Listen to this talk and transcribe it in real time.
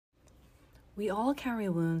We all carry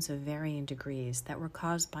wounds of varying degrees that were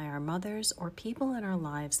caused by our mothers or people in our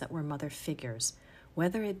lives that were mother figures,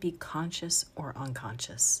 whether it be conscious or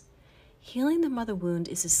unconscious. Healing the mother wound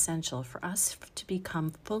is essential for us to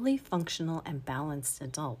become fully functional and balanced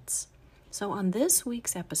adults. So on this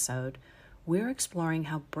week's episode, we're exploring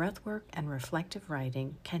how breathwork and reflective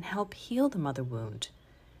writing can help heal the mother wound.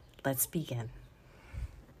 Let's begin.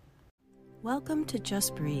 Welcome to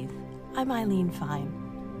Just Breathe. I'm Eileen Fine.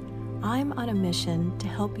 I'm on a mission to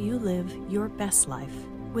help you live your best life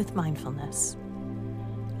with mindfulness.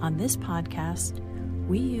 On this podcast,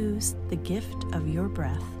 we use the gift of your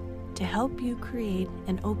breath to help you create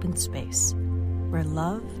an open space where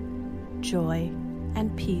love, joy,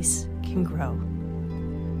 and peace can grow.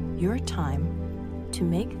 Your time to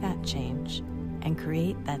make that change and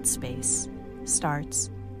create that space starts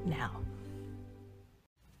now.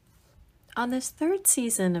 On this third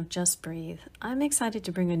season of Just Breathe, I'm excited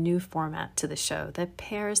to bring a new format to the show that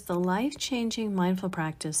pairs the life-changing mindful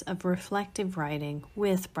practice of reflective writing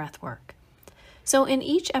with breathwork. So in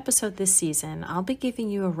each episode this season, I'll be giving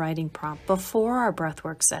you a writing prompt before our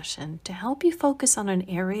breathwork session to help you focus on an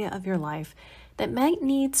area of your life that might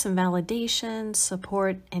need some validation,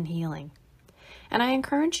 support, and healing. And I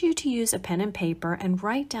encourage you to use a pen and paper and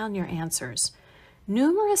write down your answers.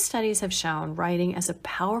 Numerous studies have shown writing as a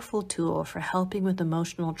powerful tool for helping with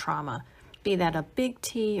emotional trauma, be that a big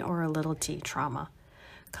T or a little t trauma.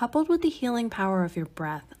 Coupled with the healing power of your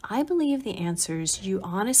breath, I believe the answers you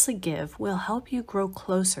honestly give will help you grow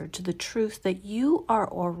closer to the truth that you are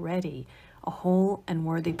already a whole and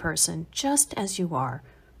worthy person just as you are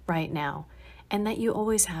right now, and that you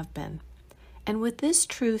always have been. And with this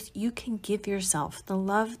truth, you can give yourself the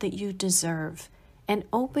love that you deserve and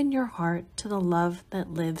open your heart to the love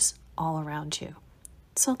that lives all around you.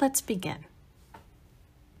 So let's begin.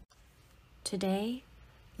 Today,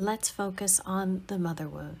 let's focus on the mother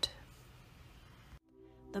wound.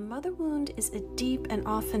 The mother wound is a deep and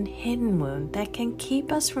often hidden wound that can keep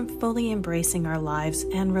us from fully embracing our lives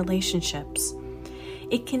and relationships.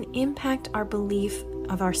 It can impact our belief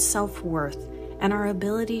of our self-worth and our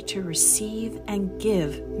ability to receive and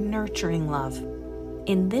give nurturing love.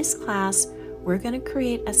 In this class, we're going to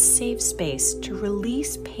create a safe space to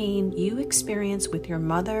release pain you experience with your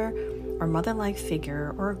mother or mother-like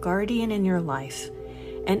figure or guardian in your life,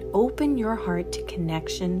 and open your heart to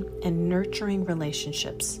connection and nurturing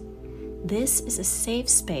relationships. This is a safe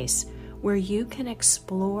space where you can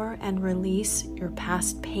explore and release your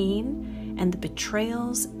past pain and the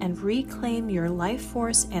betrayals and reclaim your life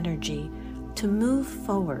force energy to move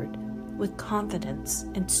forward with confidence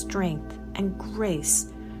and strength and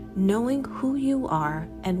grace, knowing who you are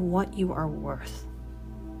and what you are worth.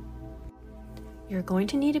 You're going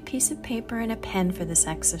to need a piece of paper and a pen for this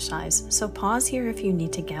exercise, so pause here if you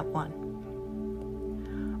need to get one.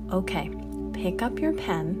 Okay, pick up your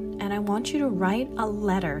pen, and I want you to write a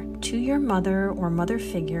letter to your mother or mother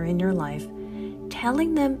figure in your life,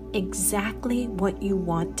 telling them exactly what you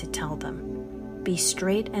want to tell them. Be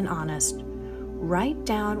straight and honest. Write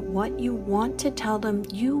down what you want to tell them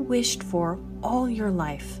you wished for all your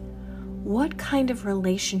life. What kind of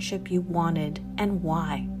relationship you wanted and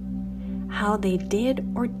why. How they did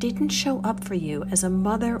or didn't show up for you as a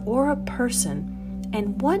mother or a person,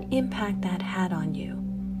 and what impact that had on you.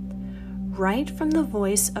 Write from the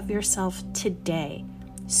voice of yourself today,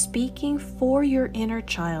 speaking for your inner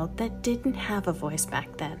child that didn't have a voice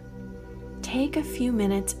back then. Take a few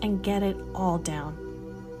minutes and get it all down.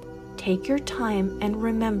 Take your time and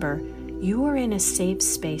remember, you are in a safe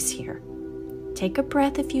space here. Take a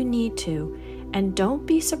breath if you need to, and don't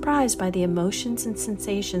be surprised by the emotions and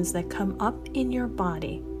sensations that come up in your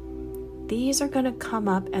body. These are going to come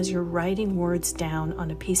up as you're writing words down on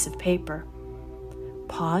a piece of paper.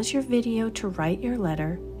 Pause your video to write your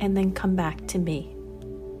letter and then come back to me.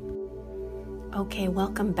 Okay,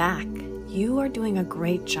 welcome back. You are doing a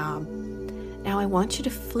great job. Now I want you to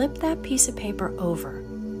flip that piece of paper over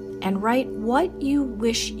and write what you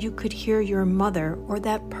wish you could hear your mother or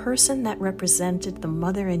that person that represented the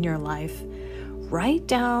mother in your life. Write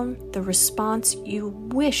down the response you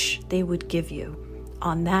wish they would give you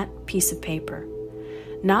on that piece of paper.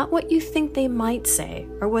 Not what you think they might say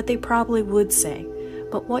or what they probably would say,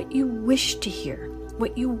 but what you wish to hear,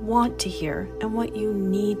 what you want to hear, and what you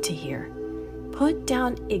need to hear. Put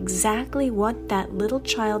down exactly what that little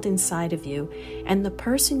child inside of you and the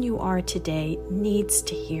person you are today needs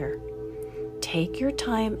to hear. Take your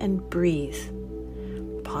time and breathe.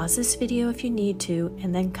 Pause this video if you need to,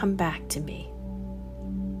 and then come back to me.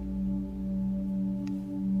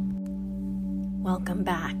 Welcome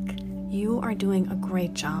back. You are doing a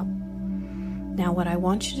great job. Now, what I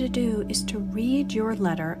want you to do is to read your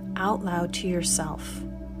letter out loud to yourself.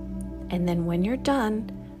 And then when you're done,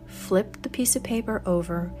 flip the piece of paper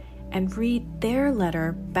over and read their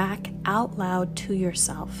letter back out loud to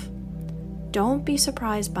yourself. Don't be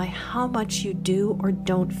surprised by how much you do or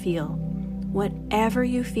don't feel. Whatever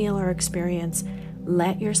you feel or experience,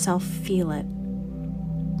 let yourself feel it.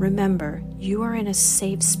 Remember, you are in a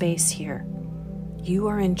safe space here. You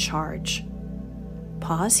are in charge.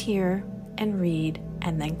 Pause here and read,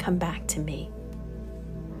 and then come back to me.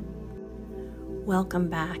 Welcome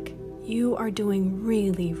back. You are doing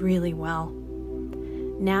really, really well.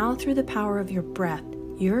 Now, through the power of your breath,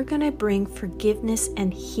 you're going to bring forgiveness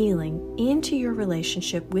and healing into your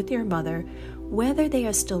relationship with your mother, whether they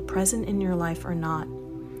are still present in your life or not.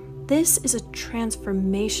 This is a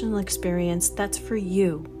transformational experience that's for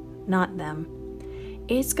you, not them.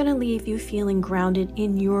 It's going to leave you feeling grounded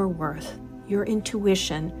in your worth, your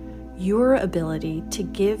intuition, your ability to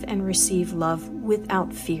give and receive love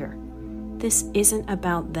without fear. This isn't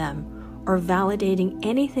about them or validating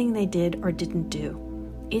anything they did or didn't do.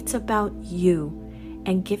 It's about you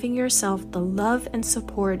and giving yourself the love and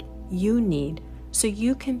support you need so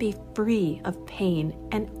you can be free of pain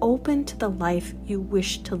and open to the life you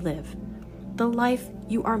wish to live, the life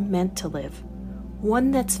you are meant to live, one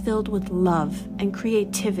that's filled with love and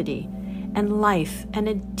creativity and life and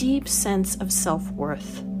a deep sense of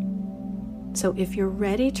self-worth. So if you're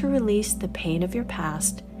ready to release the pain of your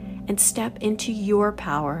past and step into your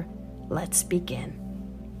power, let's begin.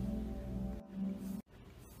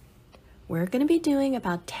 We're going to be doing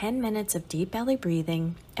about 10 minutes of deep belly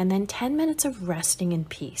breathing and then 10 minutes of resting in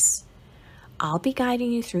peace. I'll be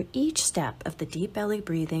guiding you through each step of the deep belly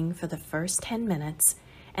breathing for the first 10 minutes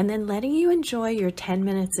and then letting you enjoy your 10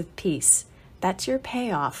 minutes of peace. That's your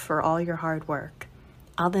payoff for all your hard work.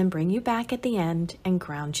 I'll then bring you back at the end and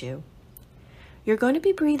ground you. You're going to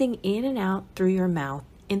be breathing in and out through your mouth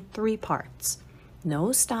in 3 parts.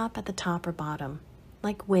 No stop at the top or bottom,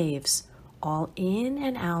 like waves, all in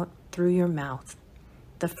and out through your mouth.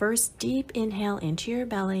 The first deep inhale into your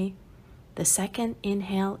belly, the second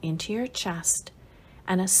inhale into your chest,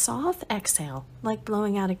 and a soft exhale like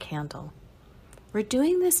blowing out a candle. We're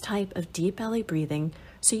doing this type of deep belly breathing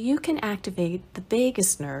so you can activate the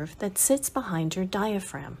vagus nerve that sits behind your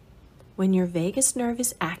diaphragm. When your vagus nerve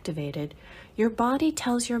is activated, your body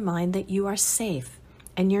tells your mind that you are safe,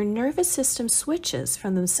 and your nervous system switches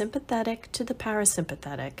from the sympathetic to the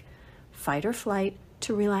parasympathetic, fight or flight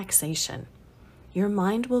to relaxation. Your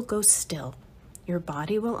mind will go still, your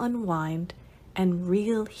body will unwind, and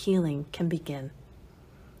real healing can begin.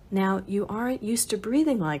 Now, you aren't used to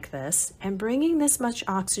breathing like this and bringing this much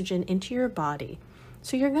oxygen into your body,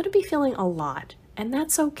 so you're going to be feeling a lot, and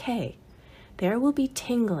that's okay. There will be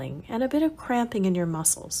tingling and a bit of cramping in your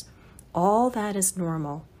muscles. All that is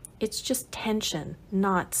normal. It's just tension,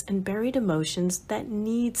 knots, and buried emotions that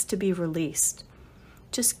needs to be released.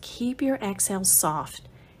 Just keep your exhale soft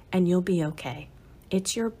and you'll be okay.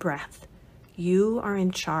 It's your breath. You are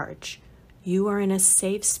in charge. You are in a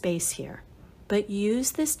safe space here. But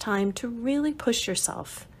use this time to really push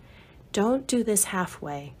yourself. Don't do this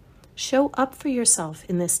halfway. Show up for yourself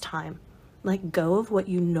in this time. Let go of what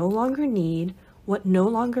you no longer need, what no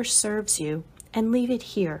longer serves you, and leave it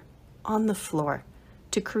here on the floor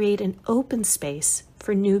to create an open space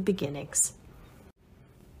for new beginnings.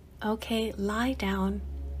 Okay, lie down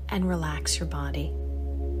and relax your body.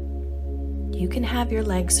 You can have your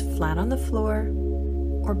legs flat on the floor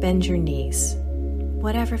or bend your knees,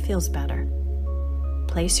 whatever feels better.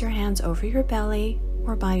 Place your hands over your belly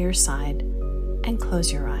or by your side and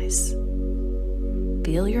close your eyes.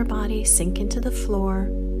 Feel your body sink into the floor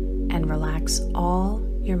and relax all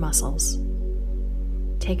your muscles.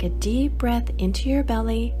 Take a deep breath into your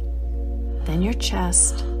belly, then your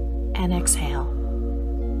chest, and exhale.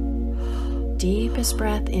 Deepest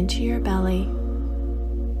breath into your belly,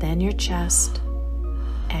 then your chest,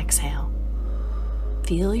 exhale.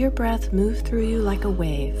 Feel your breath move through you like a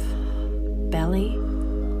wave. Belly,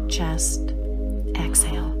 chest,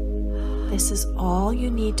 exhale. This is all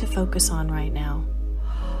you need to focus on right now.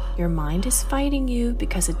 Your mind is fighting you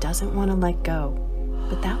because it doesn't want to let go,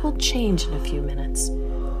 but that will change in a few minutes.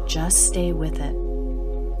 Just stay with it.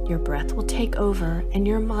 Your breath will take over and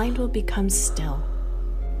your mind will become still.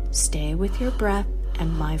 Stay with your breath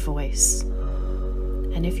and my voice.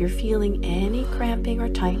 And if you're feeling any cramping or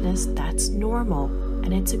tightness, that's normal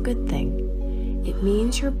and it's a good thing. It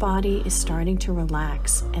means your body is starting to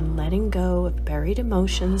relax and letting go of buried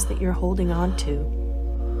emotions that you're holding on to.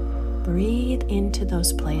 Breathe into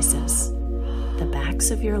those places, the backs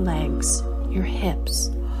of your legs, your hips,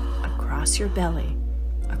 across your belly,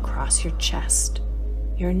 across your chest,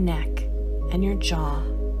 your neck, and your jaw,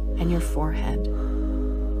 and your forehead.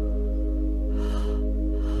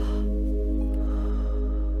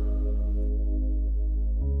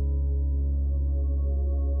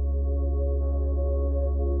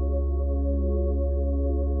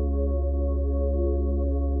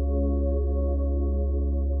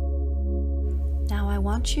 Now I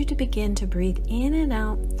want you to begin to breathe in and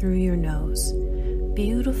out through your nose.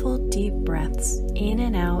 Beautiful deep breaths in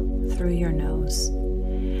and out through your nose.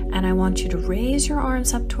 And I want you to raise your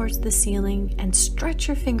arms up towards the ceiling and stretch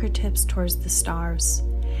your fingertips towards the stars.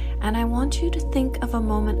 And I want you to think of a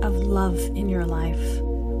moment of love in your life.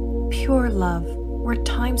 Pure love, where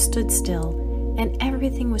time stood still and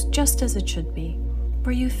everything was just as it should be.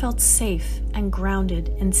 Where you felt safe and grounded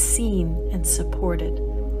and seen and supported.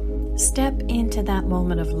 Step into that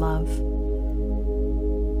moment of love.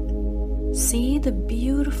 See the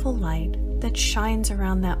beautiful light that shines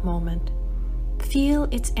around that moment. Feel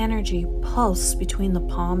its energy pulse between the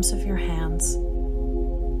palms of your hands.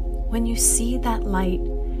 When you see that light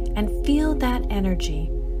and feel that energy,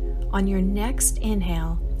 on your next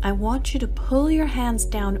inhale, I want you to pull your hands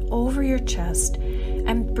down over your chest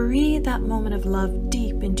and breathe that moment of love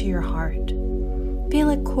deep into your heart. Feel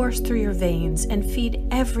it course through your veins and feed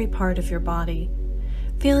every part of your body.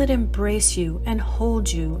 Feel it embrace you and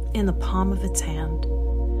hold you in the palm of its hand.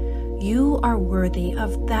 You are worthy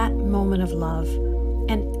of that moment of love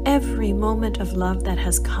and every moment of love that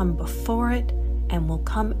has come before it and will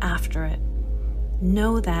come after it.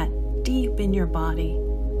 Know that deep in your body.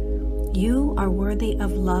 You are worthy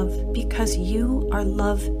of love because you are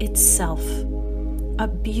love itself, a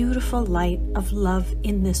beautiful light of love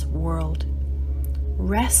in this world.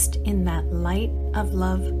 Rest in that light of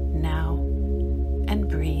love now and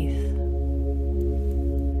breathe.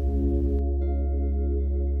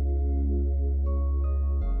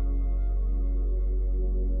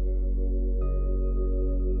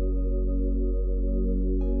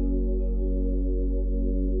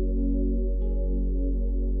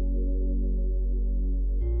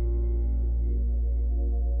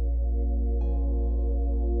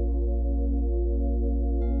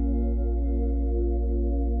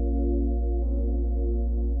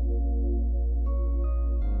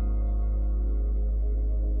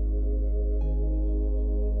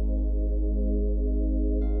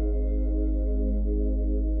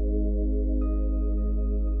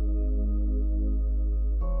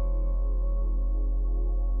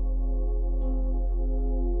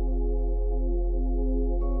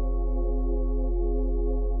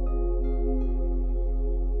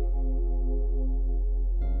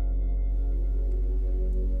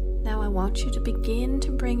 Now I want you to begin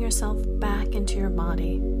to bring yourself back into your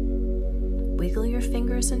body. Wiggle your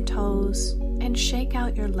fingers and toes and shake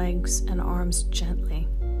out your legs and arms gently.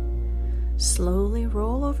 Slowly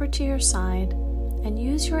roll over to your side and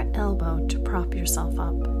use your elbow to prop yourself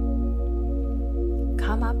up.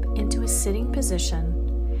 Come up into a sitting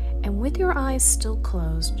position and with your eyes still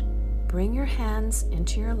closed, bring your hands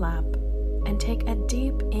into your lap and take a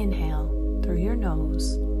deep inhale through your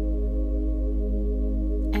nose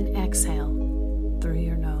and exhale through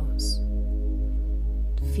your nose.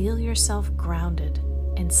 Feel yourself grounded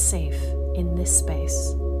and safe in this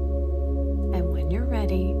space. And when you're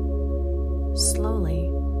ready, slowly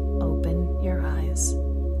open your eyes.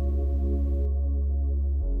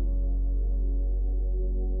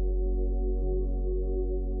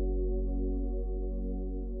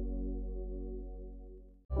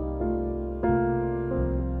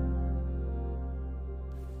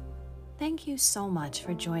 Thank you so much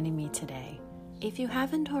for joining me today. If you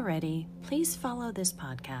haven't already, please follow this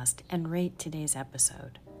podcast and rate today's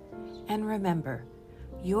episode. And remember,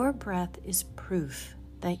 your breath is proof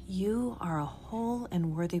that you are a whole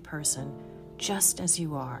and worthy person just as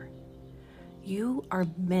you are. You are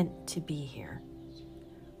meant to be here.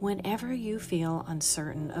 Whenever you feel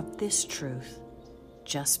uncertain of this truth,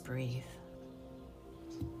 just breathe.